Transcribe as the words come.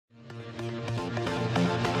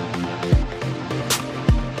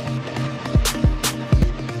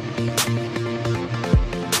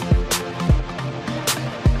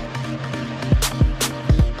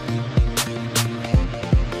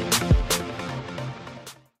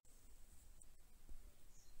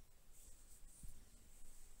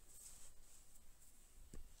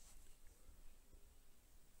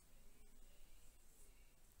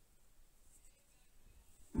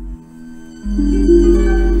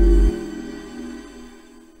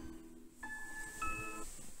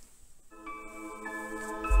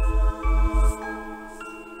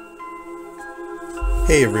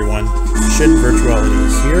Hey everyone, ShinVirtuality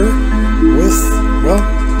here with, well,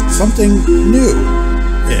 something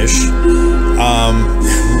new-ish.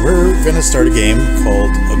 We're gonna start a game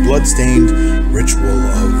called A Bloodstained Ritual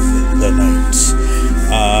of the Night.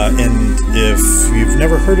 And if you've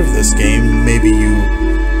never heard of this game, maybe you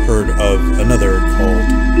heard of another called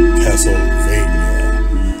Castlevania.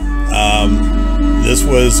 This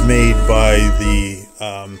was made by the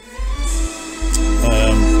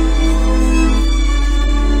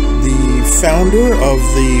founder of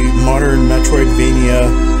the modern Metroidvania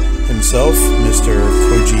himself, Mr.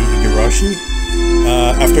 Koji Igarashi.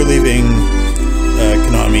 After leaving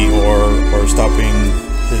Konami or stopping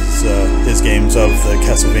his games of the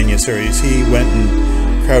Castlevania series, he went and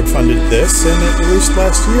crowdfunded this, and it released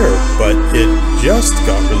last year, but it just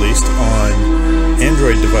got released on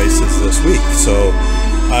Android devices this week, so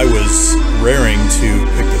I was raring to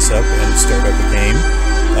pick this up and start up a game.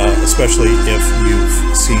 Especially if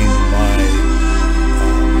you've seen my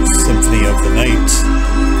Symphony of the Night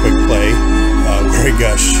Quickplay, where I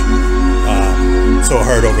gush so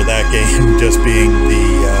hard over that game just being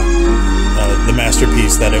the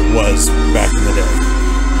masterpiece that it was back in the day.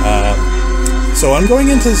 So I'm going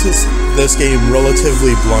into this game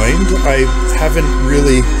relatively blind. I haven't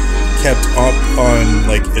really kept up on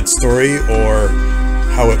like its story or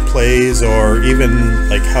how it plays, or even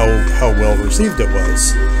like how well received it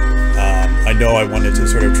was. I know I wanted to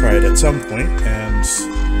sort of try it at some point, and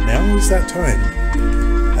now is that time.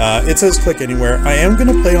 It says click anywhere. I am going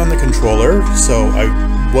to play on the controller, so I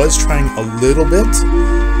was trying a little bit,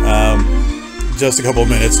 just a couple of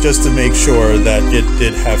minutes, just to make sure that it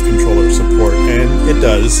did have controller support, and it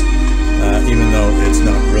does, even though it's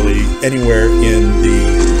not really anywhere in the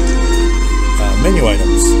menu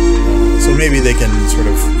items. So maybe they can sort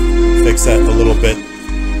of fix that a little bit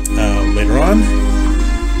later on.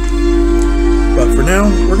 But for now,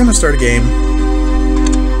 we're going to start a game.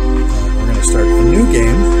 We're going to start a new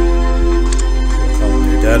game. We'll call it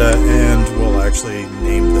New Data, and we'll actually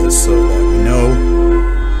name this so that we know.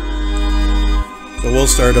 So we'll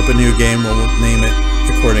start up a new game, we'll name it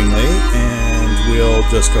accordingly, and we'll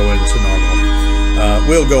just go into normal.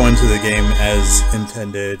 We'll go into the game as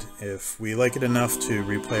intended. If we like it enough to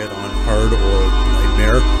replay it on hard or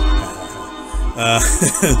nightmare,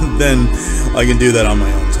 then I can do that on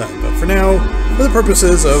my own time. But for now, for the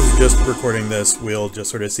purposes of just recording this, we'll just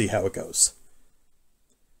sort of see how it goes.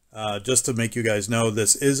 Just to make you guys know,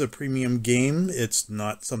 this is a premium game. It's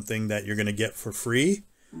not something that you're going to get for free.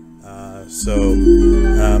 But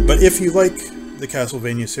if you like the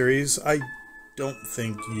Castlevania series, I don't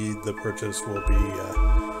think the purchase will be,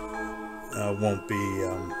 won't be,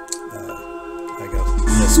 I guess,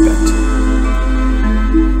 misspent.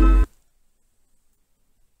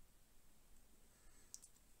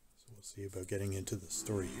 So we'll see about getting into the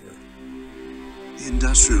story here. The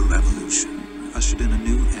Industrial Revolution ushered in a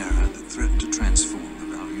new era that threatened to transform the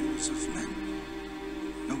values of men.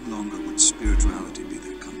 No longer would spirituality be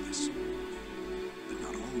their compass, but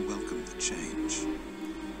not all welcomed the change.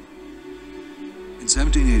 In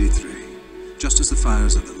 1783, just as the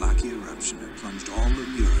fires of the Laki eruption had plunged all of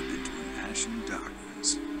Europe into an ashen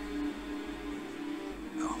darkness,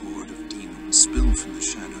 a horde of demons spilled from the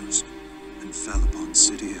shadows and fell upon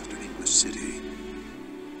city after English city.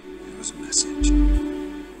 It was a message.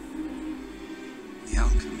 The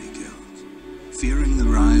Alchemy Guild, fearing the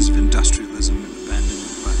rise of industrialism and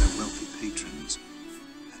abandonment by their wealthy patrons,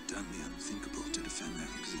 had done the unthinkable to defend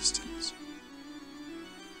their existence.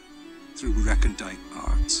 Through recondite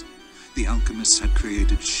arts, the alchemists had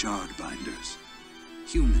created shard binders,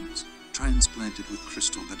 humans transplanted with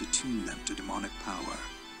crystal that attuned them to demonic power.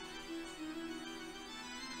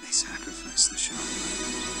 They sacrificed the shard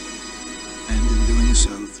binders, and in doing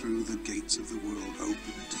so, threw the gates of the world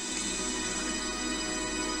open to the kingdom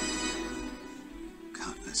of God.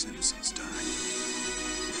 Countless innocents died,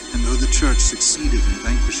 and though the church succeeded in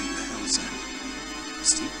vanquishing the Hell's End, the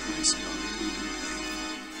steep price had already been paid.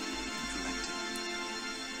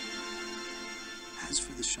 As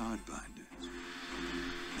for the shard binders,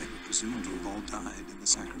 they were presumed to have all died in the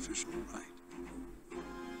sacrificial rite.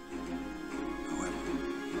 However,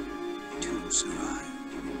 two survived.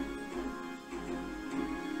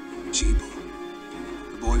 Cheeble,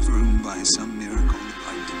 a boy for whom by some miracle the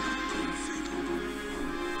bite did not prove fatal.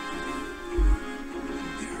 And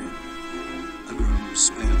Miriam, a girl who was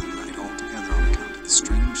spared the rite altogether on account of the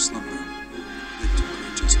strange slumber that took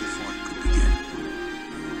her just before it could begin.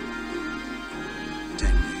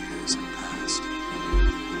 10 years have passed.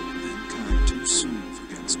 Mankind too soon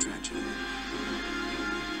forgets tragedy.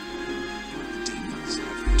 The demons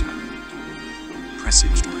have returned,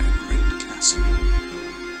 presaged by a great castle.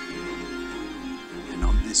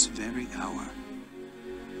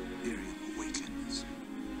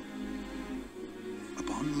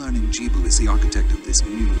 learning Jeeble is the architect of this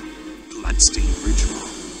new Bloodstained ritual.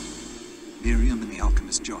 Miriam and the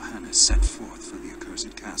alchemist Johannes set forth for the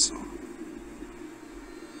accursed castle.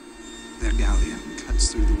 Their galleon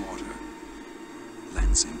cuts through the water,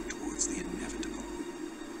 lancing towards the inevitable.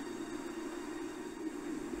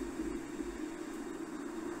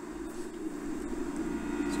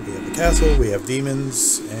 So we have the castle, we have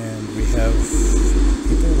demons, and we have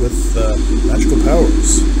people with magical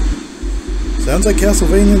powers. Sounds like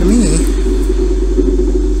Castlevania to me.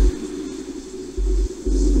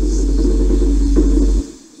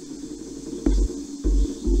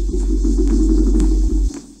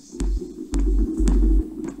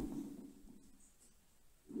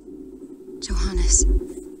 Johannes,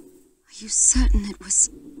 are you certain it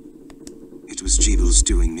was... It was Jeeble's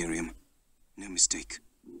doing, Miriam. No mistake.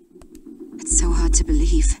 It's so hard to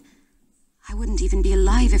believe. I wouldn't even be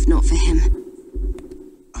alive if not for him.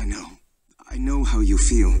 I know. I know how you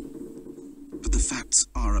feel. But the facts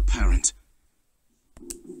are apparent.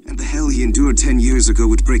 And the hell he endured 10 years ago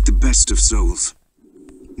would break the best of souls.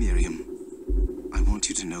 Miriam, I want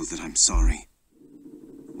you to know that I'm sorry.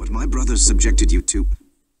 What my brothers subjected you to...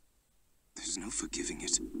 There's no forgiving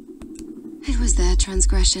it. It was their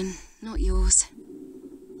transgression, not yours.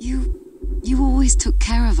 You always took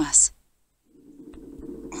care of us.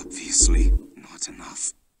 Obviously, not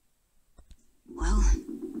enough. Well,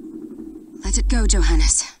 let it go,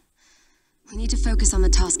 Johannes. We need to focus on the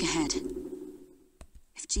task ahead.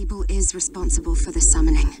 If Jeeble is responsible for the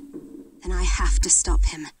summoning, then I have to stop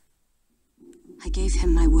him. I gave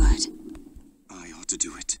him my word. I ought to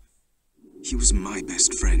do it. He was my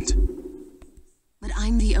best friend. But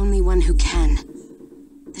I'm the only one who can.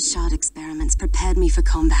 The shard experiments prepared me for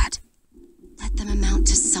combat. Let them amount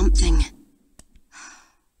to something.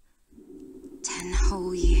 10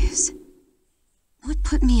 whole years. What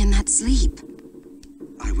put me in that sleep?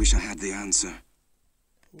 I wish I had the answer.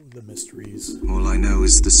 Oh, the mysteries. All I know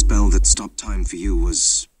is the spell that stopped time for you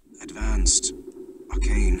was advanced,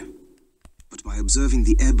 arcane. But by observing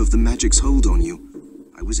the ebb of the magic's hold on you,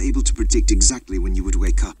 I was able to predict exactly when you would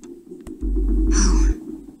wake up. Oh,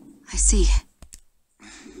 I see.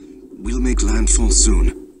 We'll make landfall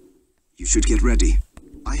soon. You should get ready.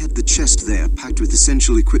 I had the chest there packed with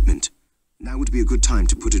essential equipment. Now would be a good time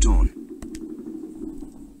to put it on.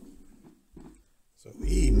 So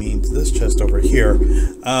he means this chest over here.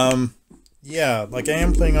 Yeah, like I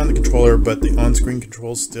am playing on the controller, but the on-screen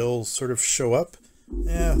controls still sort of show up.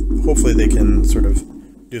 Yeah, hopefully they can sort of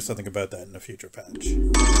do something about that in a future patch.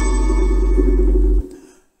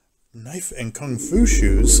 Knife and Kung Fu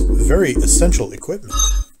shoes, very essential equipment.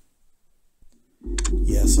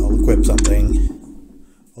 Yes, I'll equip something.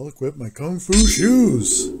 I'll equip my Kung Fu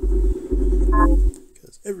shoes.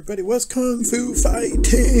 Because everybody was Kung Fu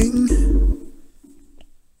fighting.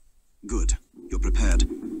 Good. You're prepared.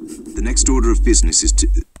 The next order of business is to...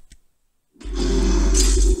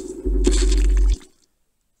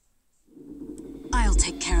 I'll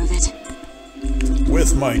take care of it.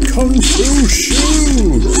 With my Kung Fu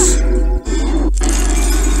shoes!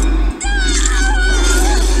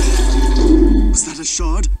 Was that a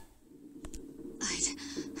shard? I'd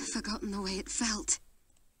forgotten the way it felt.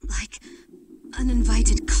 Like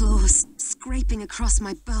uninvited claws scraping across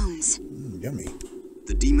my bones. Yummy.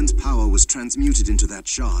 The demon's power was transmuted into that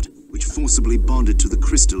shard, which forcibly bonded to the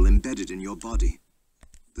crystal embedded in your body.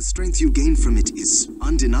 The strength you gain from it is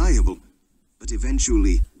undeniable, but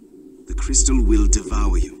eventually, the crystal will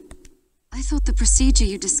devour you. I thought the procedure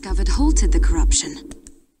you discovered halted the corruption.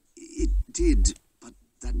 It did, but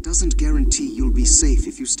that doesn't guarantee you'll be safe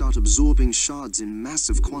if you start absorbing shards in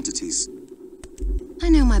massive quantities. I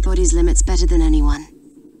know my body's limits better than anyone.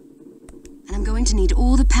 And I'm going to need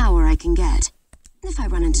all the power I can get. If I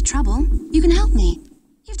run into trouble, you can help me.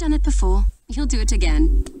 You've done it before. You'll do it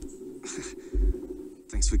again.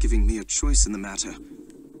 Thanks for giving me a choice in the matter.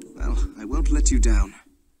 Well, I won't let you down.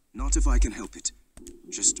 Not if I can help it.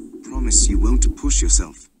 Just promise you won't push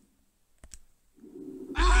yourself.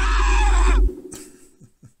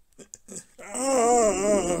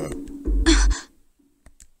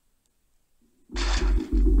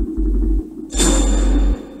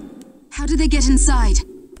 How did they get inside?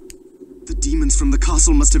 The demons from the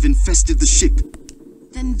castle must have infested the ship.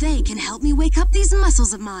 Then they can help me wake up these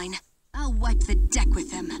muscles of mine. I'll wipe the deck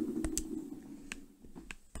with them.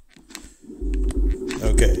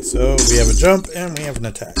 Okay, so we have a jump and we have an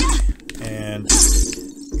attack. And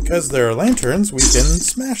because there are lanterns, we can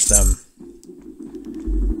smash them.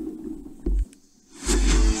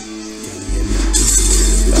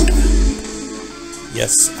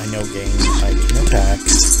 Yes, I know game. I can attack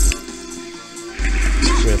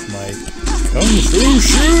with my Kung Fu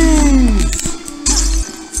shoes!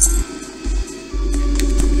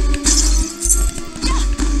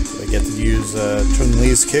 Do I get to use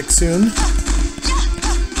Chun-Li's kick soon?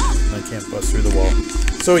 I can't bust through the wall.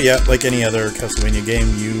 So yeah, like any other Castlevania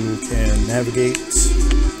game, you can navigate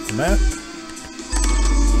the map.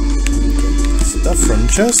 Stuff from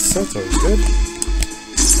chests, that's always good.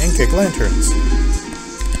 And kick lanterns.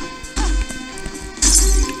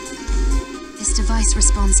 This device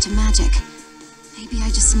responds to magic. Maybe I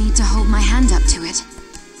just need to hold my hand up to it.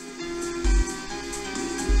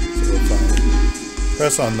 So if I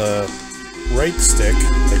press on the right stick,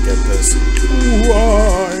 I get this. Ooh,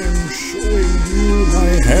 I'm showing you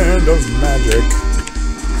my hand of magic.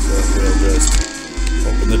 So we'll just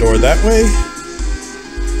open the door that way.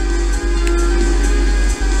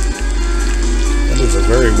 That is a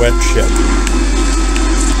very wet ship.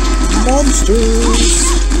 Monsters!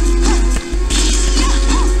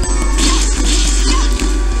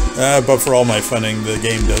 But for all my funning, the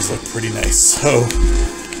game does look pretty nice, so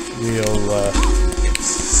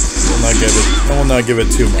I will not give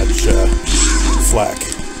it too much flack.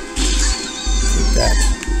 Take that,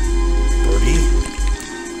 birdie.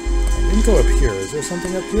 I didn't go up here. Is there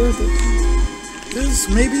something up here that is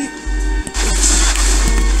maybe?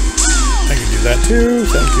 I can do that too.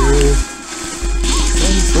 Thank you.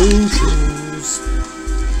 Kung Fu shoes.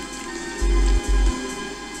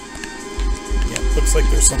 Yeah, looks like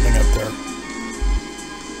there's something up there.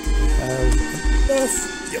 I have enough.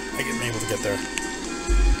 Yep, I am able to get there.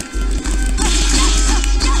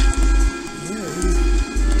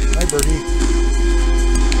 Bye, birdie.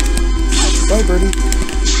 Bye, birdie.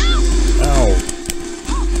 Ow.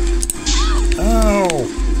 Ow.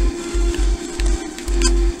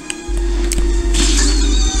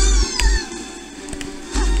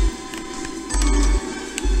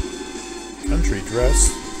 Country dress.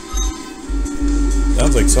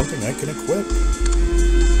 Sounds like something I can equip.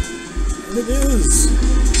 And it is.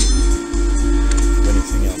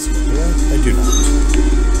 Anything else here, do I? I do not.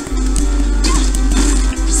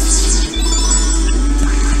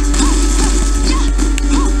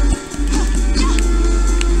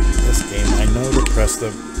 Press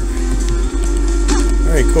the...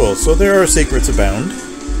 Alright, cool. So there are secrets abound.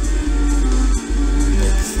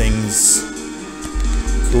 Make things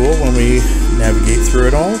cool when we navigate through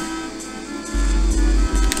it all.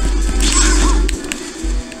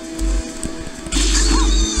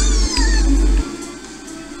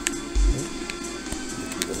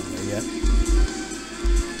 Not yet.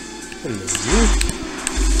 Hello, you.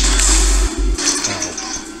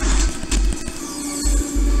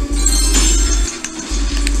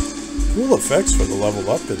 Cool effects for the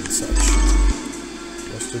level up and such.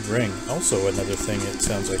 Rusted ring. Also another thing it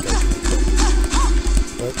sounds like I can equip.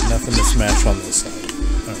 But nothing to smash on this side.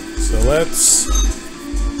 Alright, so let's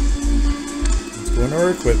go into our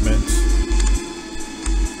equipment.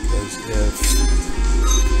 Because if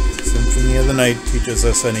Symphony of the Night teaches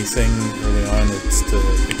us anything early on, it's to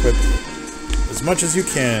equip as much as you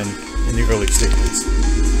can in the early stages.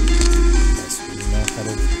 Yes, we know how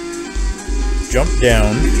to jump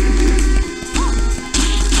down.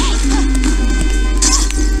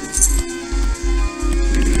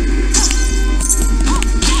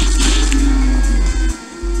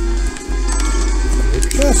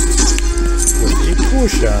 With a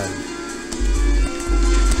potion.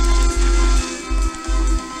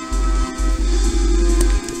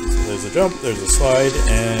 So there's a jump, there's a slide,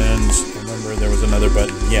 and remember there was another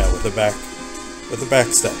button. Yeah, with the back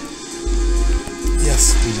step.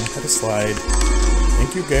 Yes, we know how to slide.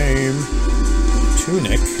 Thank you, game.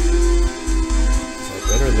 Tunic. Is that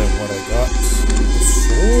better than what I got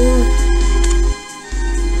before?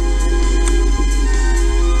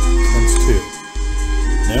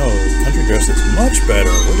 No, country dress is much better.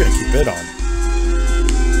 We're gonna keep it on.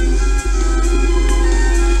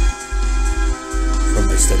 From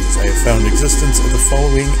my studies, I have found existence of the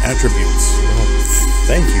following attributes. Oh,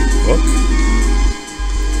 thank you, book.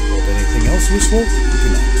 Hold anything else useful? We do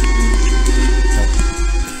not.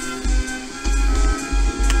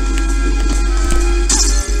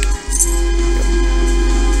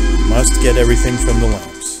 No. Must get everything from the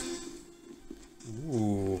lamps.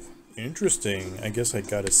 Interesting. I guess I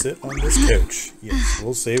gotta sit on this couch. Yes,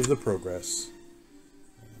 we'll save the progress.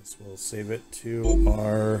 Yes, we'll save it to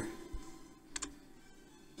our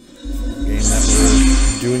game that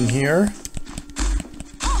we're doing here.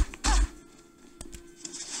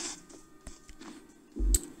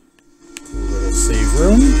 Cool little save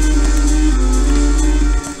room.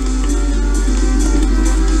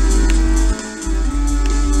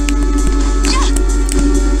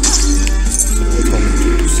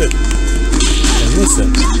 sit and listen.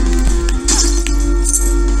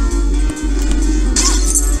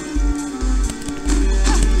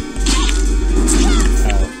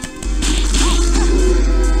 Ow.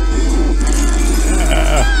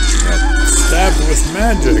 Got stabbed with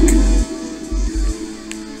magic.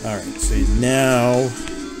 Alright, see, now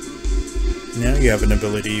you have an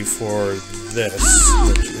ability for this,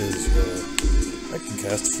 which is I can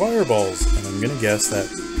cast fireballs, and I'm gonna guess that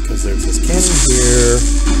because there's this cannon here,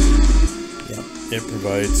 yeah, it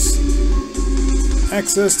provides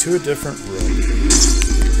access to a different room.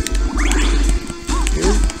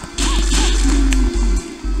 Here.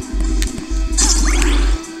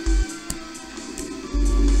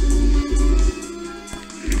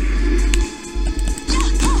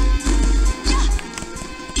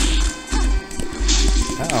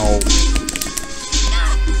 Ow.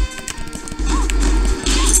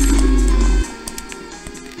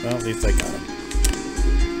 Well, at least I got him.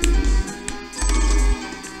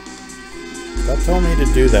 Stop telling me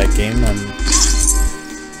to do that, game.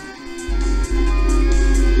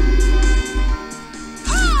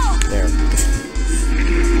 There.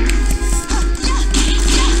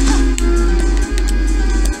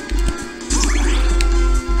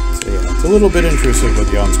 So yeah, it's a little bit intrusive with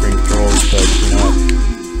the on-screen controls, but you know what?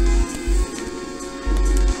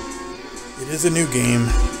 It is a new game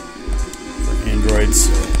for Android,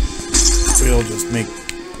 so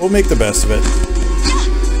we'll make the best of it.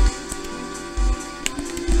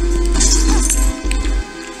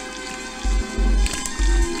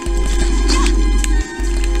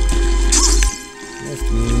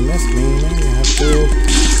 Missed me, now you have to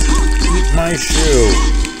eat my shoe.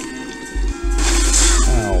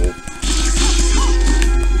 Ow.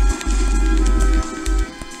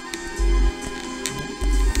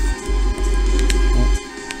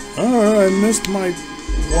 Oh, I missed my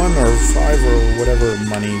 1 or 5 or whatever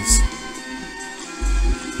monies.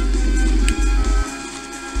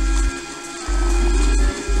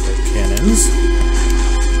 Cannons.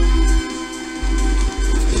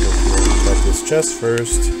 Got this chest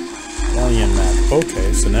first. Alien map.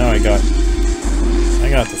 Okay, so now I got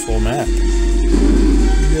the full map.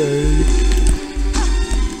 Yay.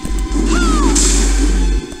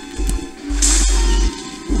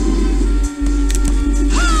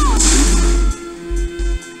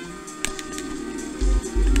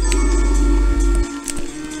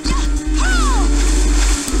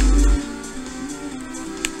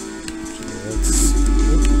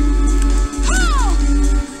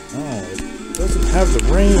 Have the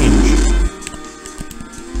range.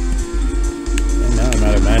 And now I'm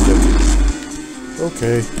out of magic.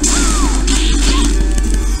 Okay.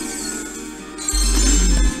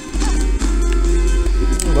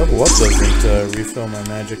 Level up doesn't refill my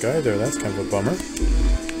magic either. That's kind of a bummer.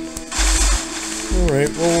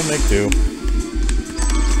 Alright, well, we'll make do.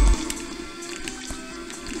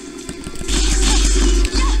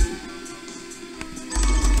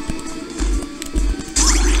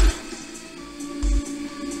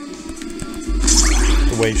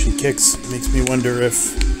 The way she kicks makes me wonder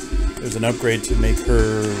if there's an upgrade to make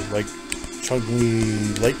her like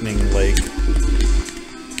Chun-Li lightning leg.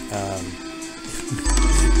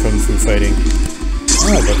 Kung Fu fighting.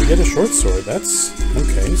 Ah, but we get a short sword. That's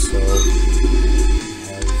okay. So we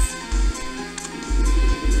have.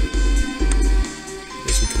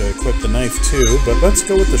 Guess we could equip the knife too, but let's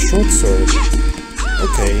go with the short sword.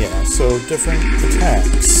 Okay, yeah. So different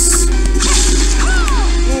attacks.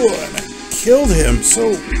 Oh, and I killed him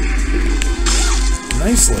so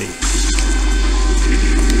nicely.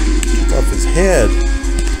 Took off his head.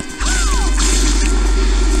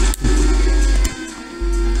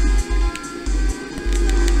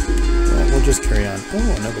 Well, we'll just carry on.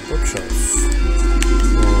 Oh, another bookshelf.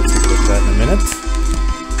 We'll take a look at that in a minute.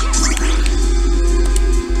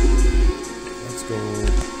 Let's go.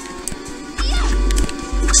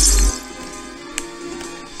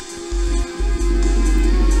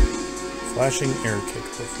 Flashing air kick.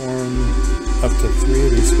 Perform up to 3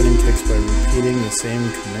 of these spinning kicks by repeating the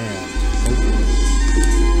same command.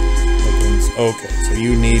 Okay, so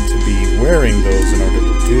you need to be wearing those in order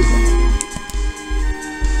to do that.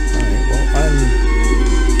 Alright, well,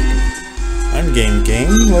 I'm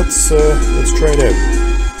game. Let's try it out.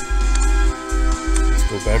 Let's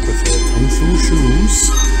go back with the Kung Fu shoes.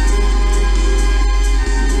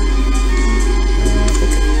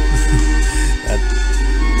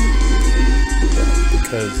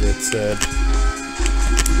 Because it said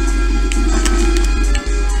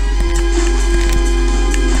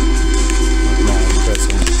no,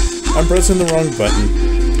 I'm pressing the wrong button.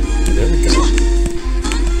 There we go.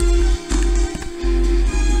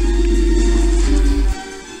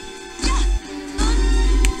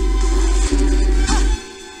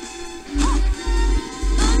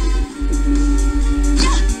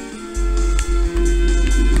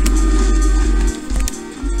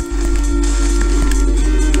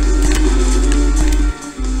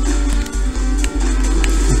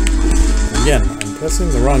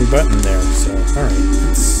 pressing the wrong button there, so alright,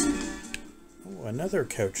 let's... Oh, another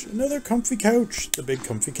couch. Another comfy couch! The big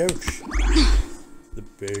comfy couch. The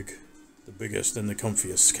biggest and the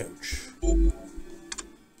comfiest couch. I will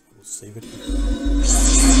save it here.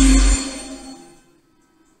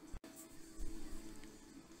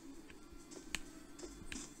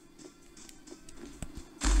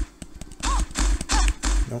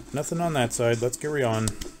 Nope, nothing on that side. Let's carry on.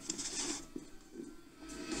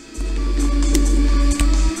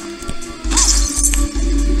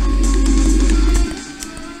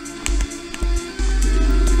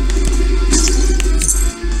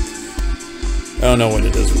 I don't know what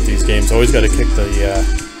it is with these games. Always got to kick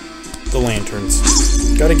the lanterns.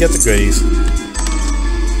 Got to get the goodies.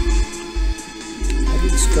 Heavy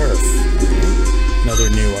scarf. Okay. Another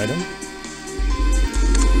new item.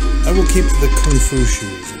 I will keep the Kung Fu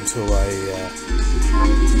shoes until I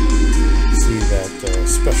see that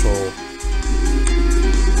special...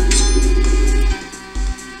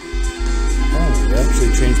 Oh, it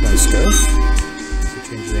actually changed my scarf? Does it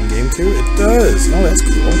change it in game too? It does! Oh, that's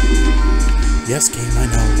cool. Yes, game, I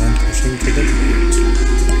know. I'm pushing to the right.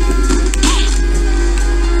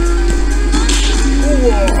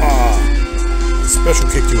 Whoa! A special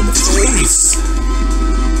kick you in the face!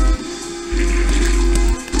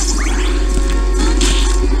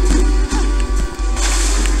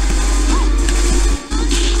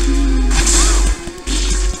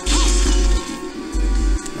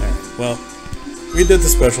 Alright, well, we did the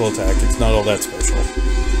special attack. It's not all that special.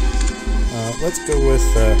 Let's go with,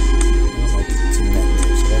 so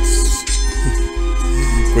let's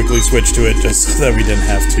quickly switch to it just so that we didn't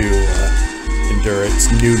have to endure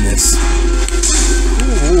its newness.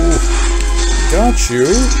 Ooh, got you.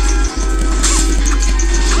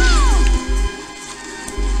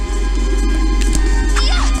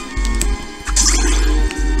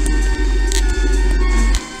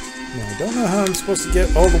 Now, I don't know how I'm supposed to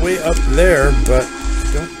get all the way up there, but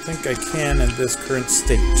I don't think I can in this current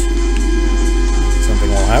state.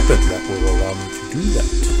 Something will happen that will allow me to do that.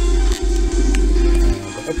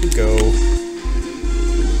 And up we go.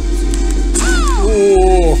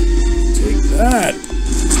 Oh, take that.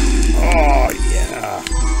 Oh, yeah.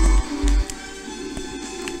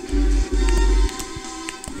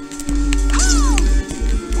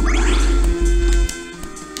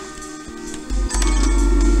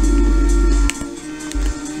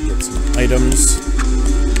 Get some items.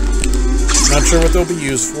 Not sure what they'll be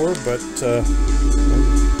used for, but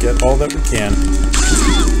we'll get all that we can.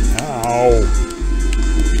 Ow!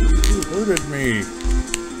 You hurted me.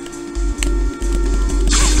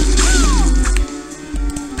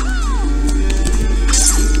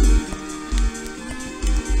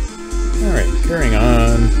 Alright, carrying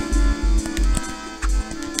on.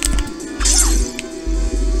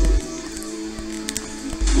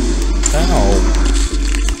 Ow!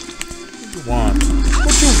 What do you want?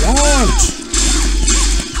 What do you want?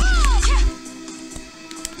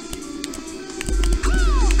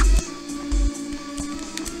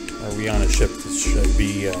 Are we on a ship? This should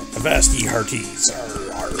be Avasti Hearties.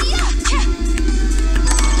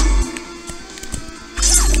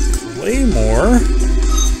 Claymore.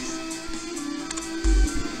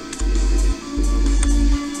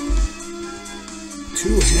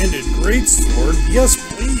 Two-handed greatsword. Yes,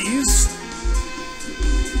 please.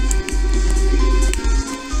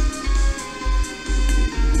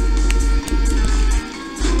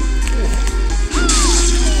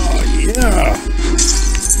 Oh, yeah.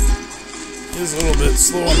 It is a little bit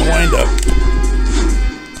slow on the wind-up.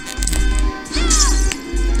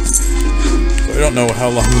 So I don't know how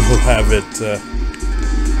long we'll have it.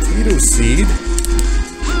 Potato seed.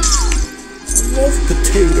 I love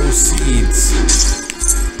potato seeds.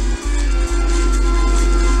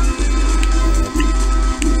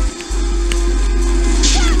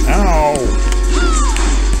 Ow!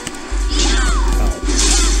 Ow.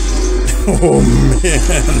 Oh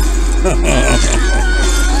man!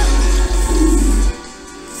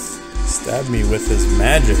 Stab me with his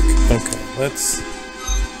magic. Okay, let's...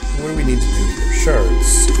 What do we need to do here?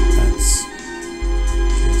 Shards. That's...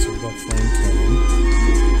 Okay, so we got flame cannon.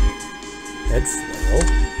 Head flail.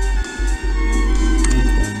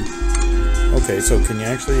 Okay, so can you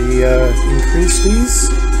actually increase these?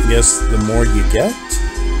 I guess the more you get?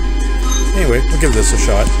 Anyway, we'll give this a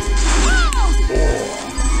shot. Oh.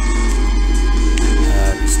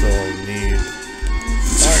 We still need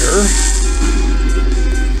fire.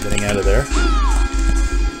 Getting out of there.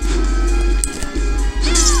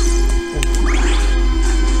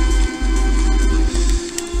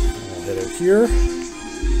 I'll head out here.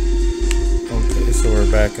 Okay, so we're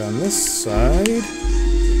back on this side.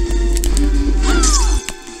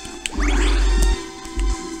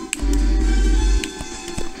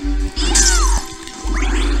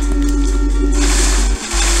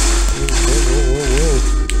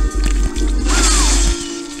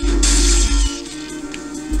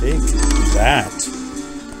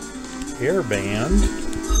 hairband.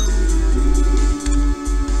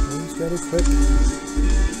 Who's got equipped?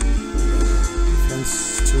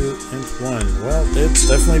 Defense 2 and 1. Well, it's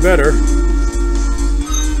definitely better.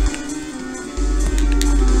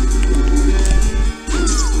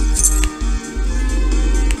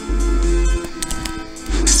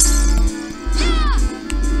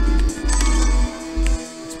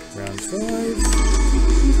 Round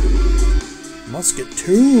 5. Musket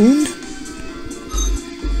tuned.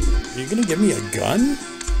 Are you gonna give me a gun?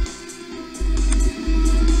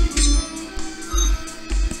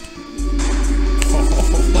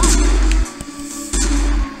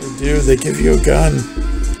 Dude, they give you a gun.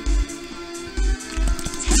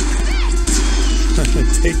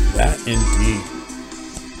 Take that, indeed.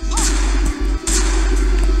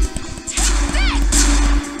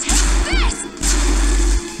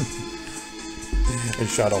 I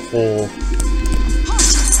shot a hole.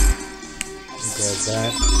 Grab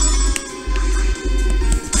that.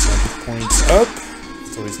 Points up.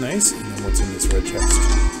 It's always nice. And then what's in this red chest?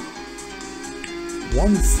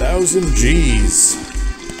 1,000 G's.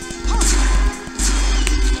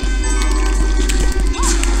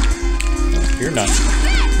 You're not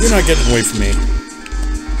getting away from me.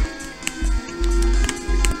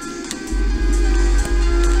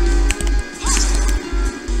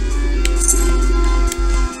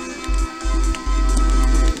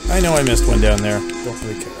 I know I missed one down there. Don't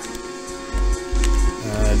really care.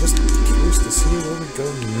 Just curious to see where we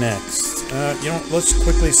go next. You know, let's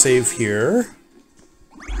quickly save here.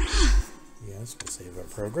 Yes, we'll save our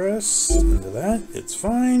progress into that. It's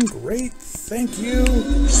fine. Great. Thank you.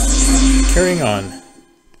 Carrying on.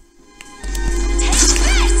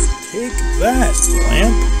 Take that,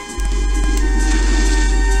 lamp.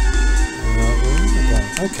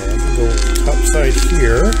 Okay, I can go top side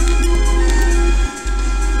here.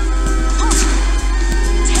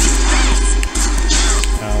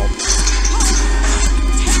 Ow.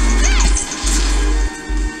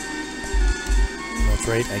 That's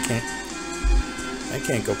right, I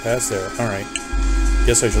can't go past there. Alright.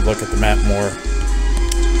 Guess I should look at the map more.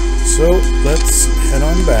 So, let's head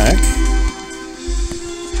on back.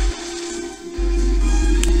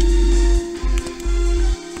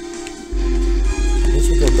 I guess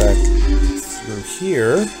we'll go back through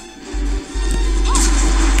here.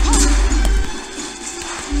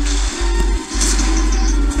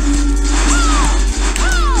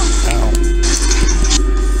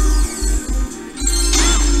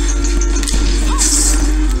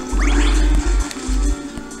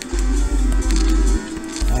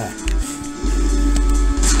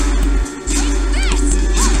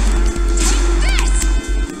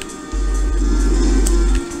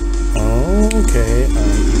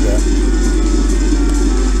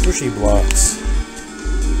 Blocks.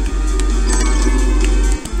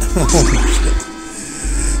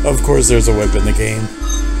 Of course there's a whip in the game.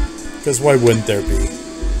 Because why wouldn't there be?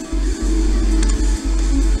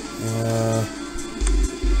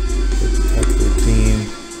 Attack routine.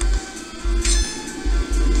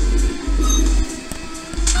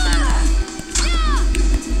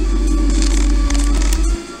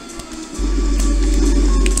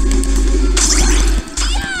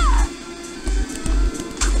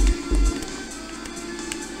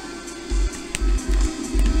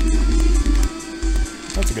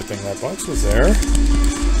 That's a good thing that box was there.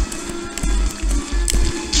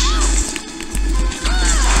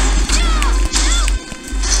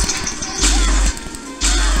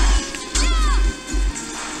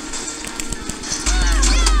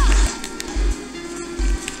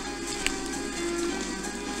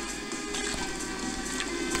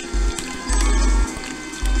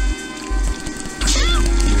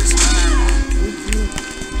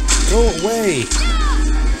 Go away!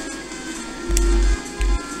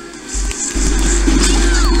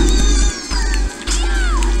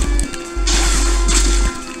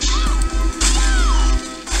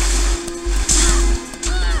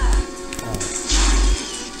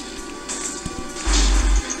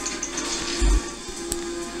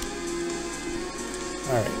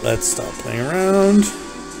 Alright, let's stop playing around.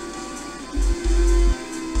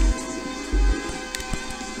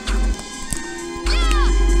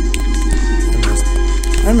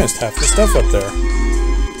 I missed half the stuff up there.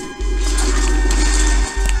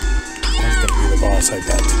 That's gonna be the boss, I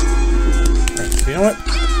bet. Alright, so you know what?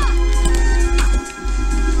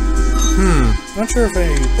 Not sure if I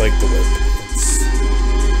like the whip.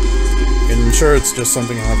 I'm sure it's just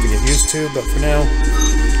something I'll have to get used to, but for now,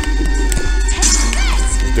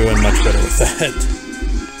 I'm doing much better with that. I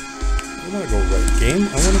don't want to go right, game.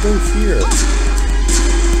 I want to go here.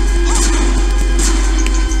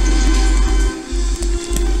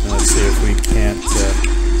 Let's see. see if we can't...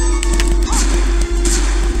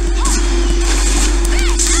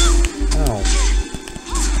 Oh.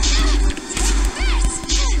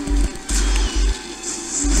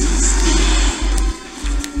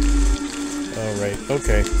 Alright,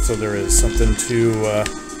 okay. So there is something to...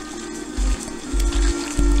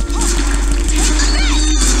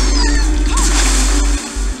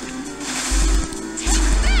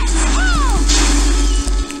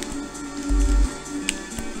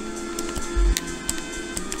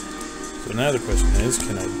 So now the question is,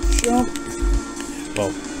 can I jump?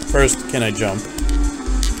 Well, first, can I jump?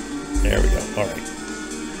 There we go. Alright.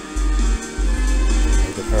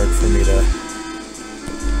 Make it hard for me to...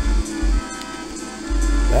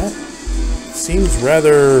 That seems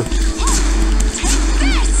rather...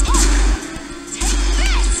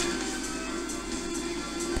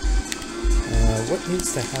 what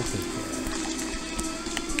needs to happen here?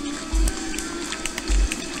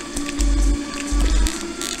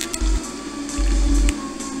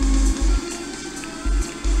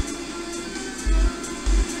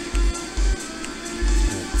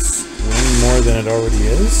 Than it already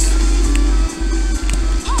is.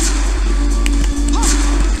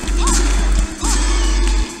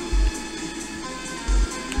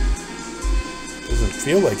 Doesn't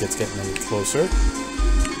feel like it's getting any closer.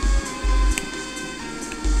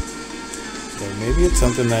 So maybe it's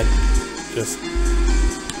something that just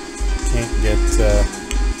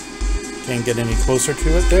can't get any closer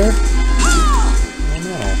to it there. I don't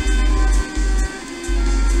know.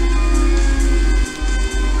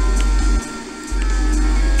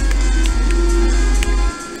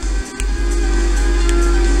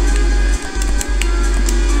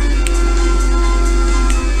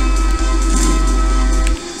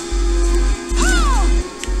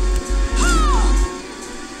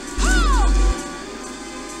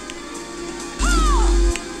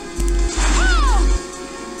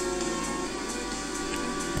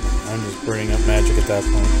 That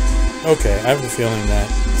point. Okay, I have a feeling that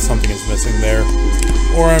something is missing there,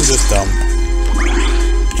 or I'm just dumb.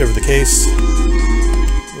 Whichever the case,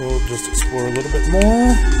 we'll just explore a little bit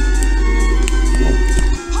more.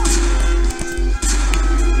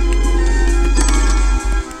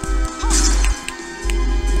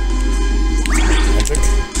 Magic.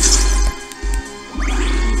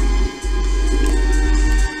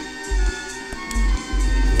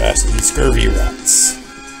 Vasty scurvy rats.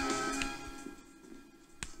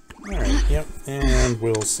 Yep, and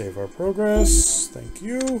we'll save our progress. Thank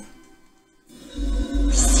you.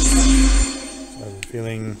 So I have a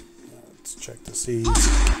feeling. Let's check to see.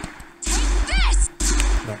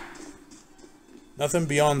 No. Nothing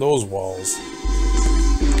beyond those walls.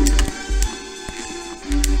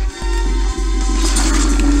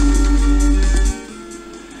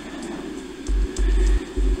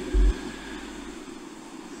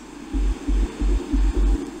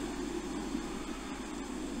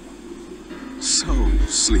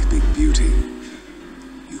 Sleeping Beauty,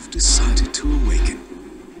 you've decided to awaken.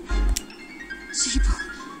 Jeeble,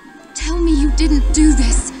 tell me you didn't do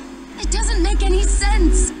this. It doesn't make any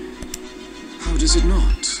sense. How does it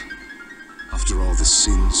not? After all the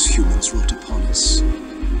sins humans wrought upon us.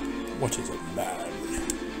 What is a man?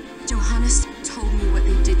 Johannes told me what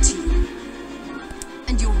they did to you.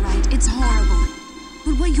 And you're right, it's horrible.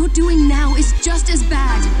 But what you're doing now is just as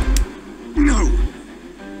bad. No!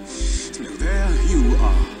 There you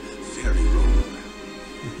are, very wrong.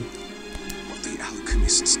 What the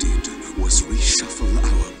alchemists did was reshuffle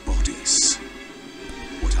our bodies.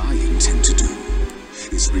 What I intend to do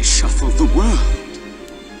is reshuffle the world.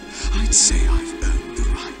 I'd say I've earned the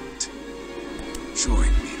right.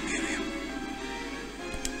 Join me, Miriam.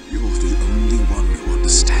 You're the only one who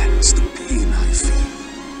understands the pain I feel.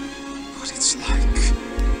 What it's like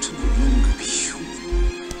to no longer be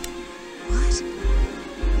human. What?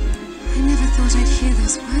 I never thought I'd hear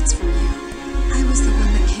those words from you. I was the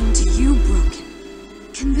one that came to you broken,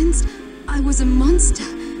 convinced I was a monster,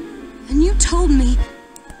 and you told me...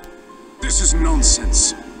 This is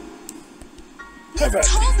nonsense. You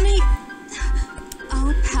told me...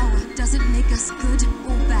 Our power doesn't make us good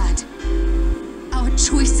or bad. Our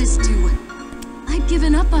choices do. I'd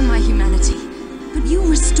given up on my humanity, but you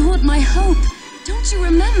restored my hope. Don't you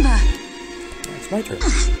remember? It's my turn.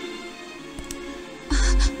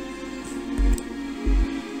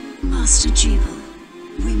 Master Jeeble,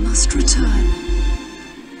 we must return.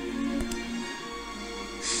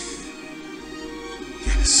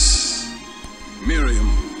 Yes. Miriam,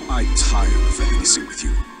 I tire of reminiscing with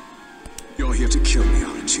you. You're here to kill me,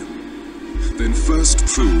 aren't you? Then first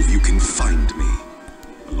prove you can find me.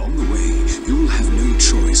 Along the way, you will have no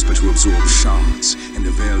choice but to absorb shards and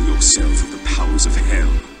avail yourself of the powers of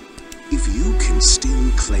hell. If you can still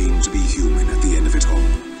claim to be human at the end of it all,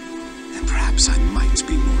 then perhaps I might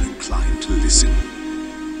be more inclined to listen.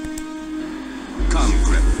 Come,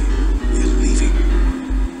 Gremlin. We're leaving.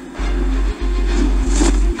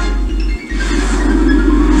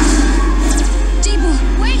 Jeeble,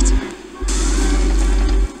 wait!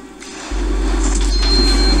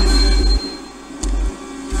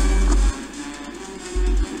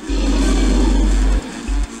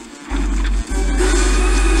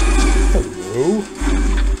 Hello.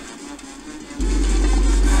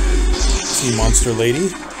 Sea monster lady.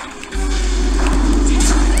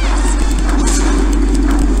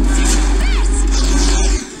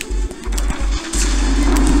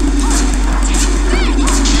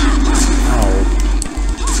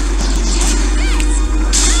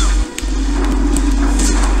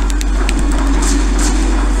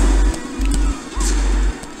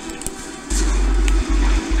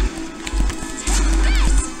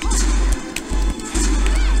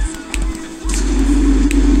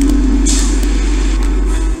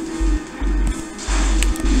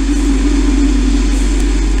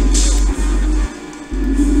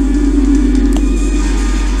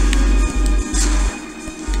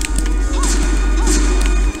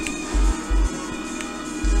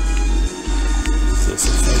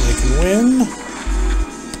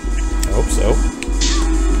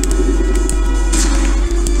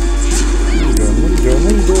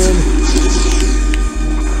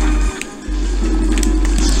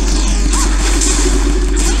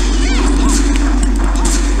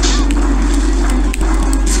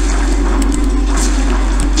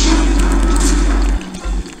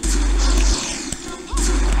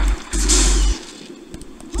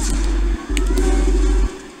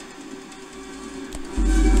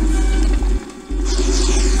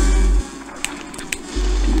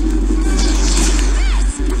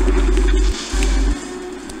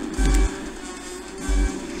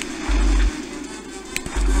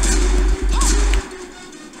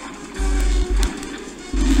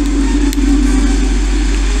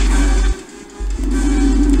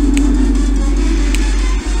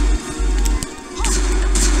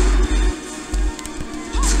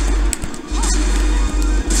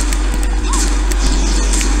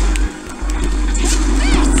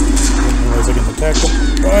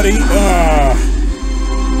 Buddy,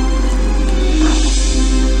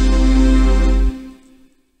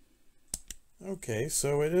 Okay,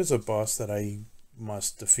 so it is a boss that I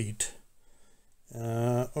must defeat.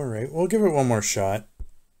 Alright, we'll give it one more shot.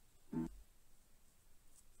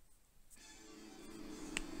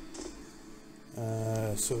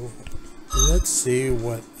 So let's see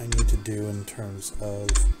what I need to do in terms of,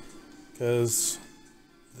 because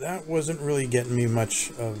that wasn't really getting me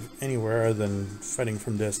much of anywhere other than fighting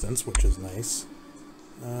from distance, which is nice.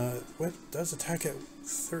 What does attack at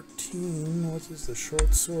 13? What is the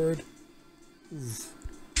short sword? Oof.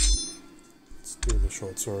 Let's do the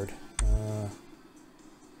short sword.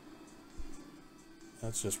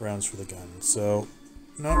 That's just rounds for the gun, so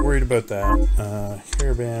not worried about that.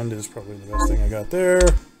 Hairband is probably the best thing I got there.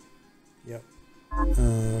 Yep.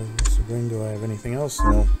 So when do I have anything else?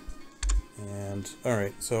 No. And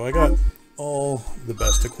alright, so I got all the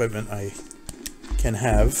best equipment I can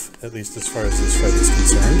have, at least as far as this fight is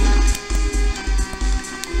concerned.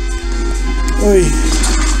 Oy!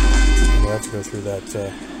 I'll have to go through that.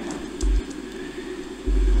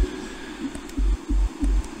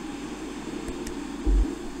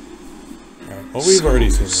 Alright, well, we've already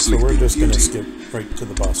seen this, so we're just going to skip right to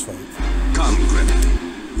the boss fight. Come, Gremlin.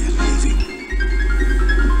 We're leaving.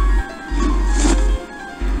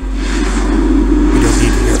 We don't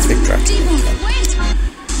need to hear a fake track. Jeeble, wait!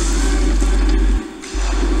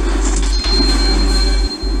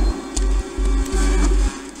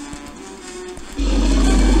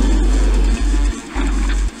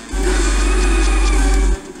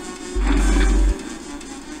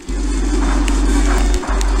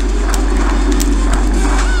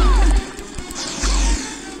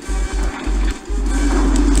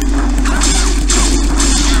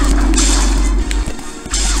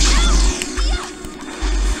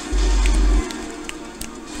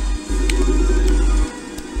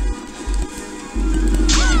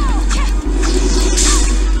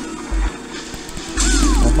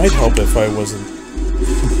 Might help if I wasn't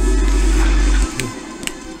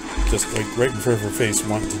just like right in front of her face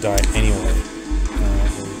wanting to die anyway.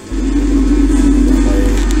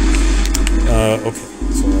 Okay,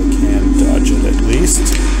 so I can dodge it at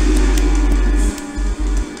least.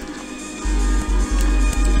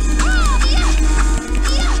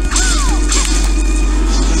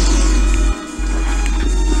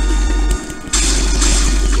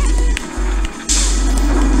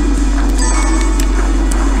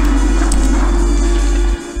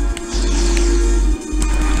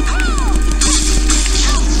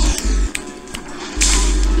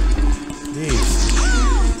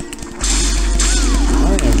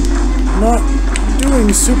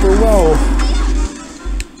 doing super well.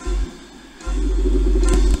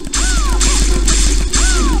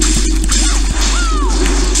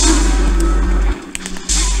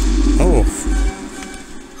 Oh.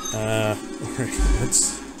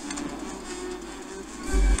 Let's...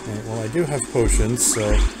 Alright, well, I do have potions, so...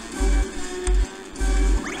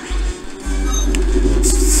 Let's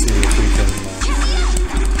see if we can...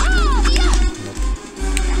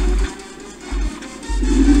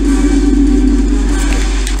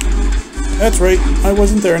 That's right, I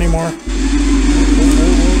wasn't there anymore.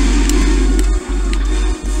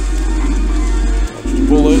 Dodged a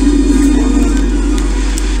bullet.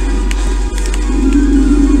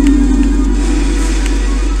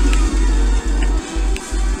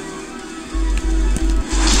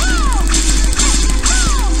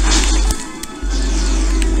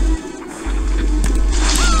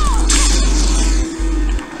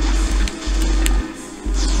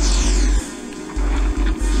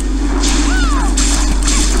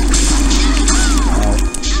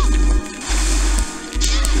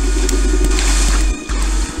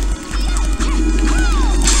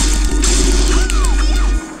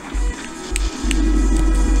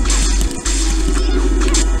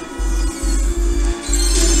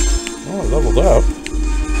 Leveled up.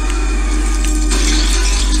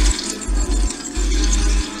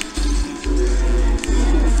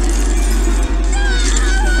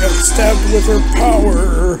 Got stabbed with her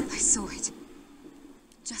power. I saw it.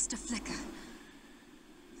 Just a flicker.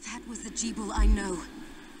 That was the Jeeble I know.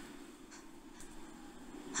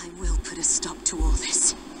 I will put a stop to all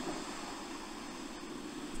this.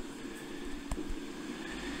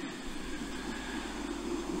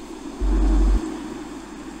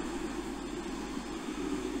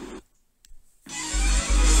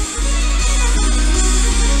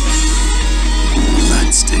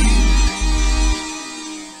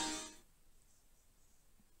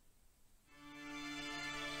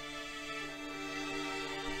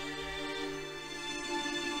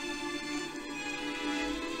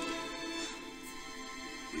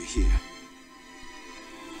 Here.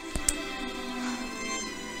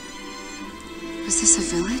 Was this a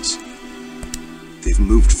village? They've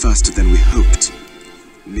moved faster than we hoped.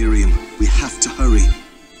 Miriam, we have to hurry.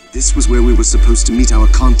 This was where we were supposed to meet our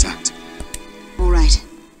contact. All right.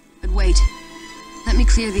 But wait. Let me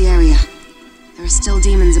clear the area. There are still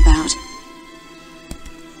demons about.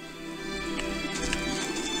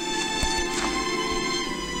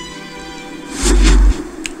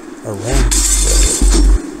 Alright.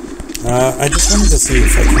 I just wanted to see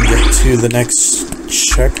if I can get to the next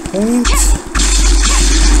checkpoint.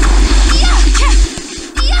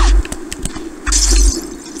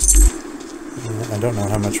 I don't know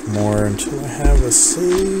how much more until I have a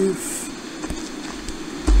save.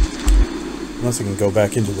 Unless I can go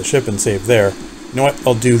back into the ship and save there. You know what?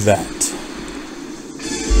 I'll do that.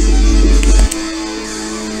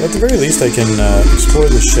 But at the very least, I can explore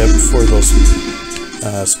the ship for those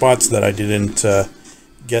spots that I didn't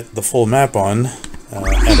get the full map on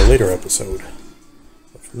at a later episode.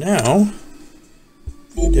 But for now,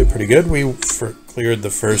 we did pretty good. We cleared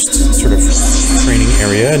the first sort of training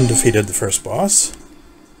area and defeated the first boss.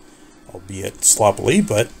 Albeit sloppily,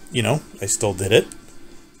 but, you know, I still did it.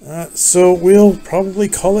 So we'll probably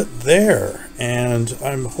call it there. And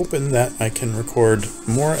I'm hoping that I can record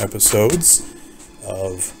more episodes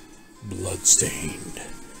of Bloodstained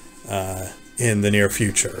in the near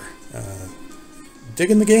future.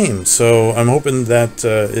 Digging the game, so I'm hoping that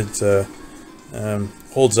it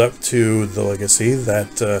holds up to the legacy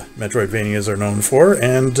that Metroidvanias are known for,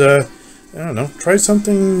 and I don't know, try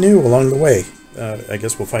something new along the way. I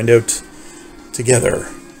guess we'll find out together.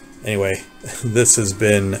 Anyway, this has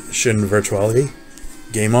been ShinVirtuality.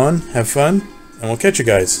 Game on, have fun, and we'll catch you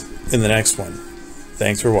guys in the next one.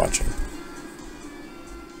 Thanks for watching.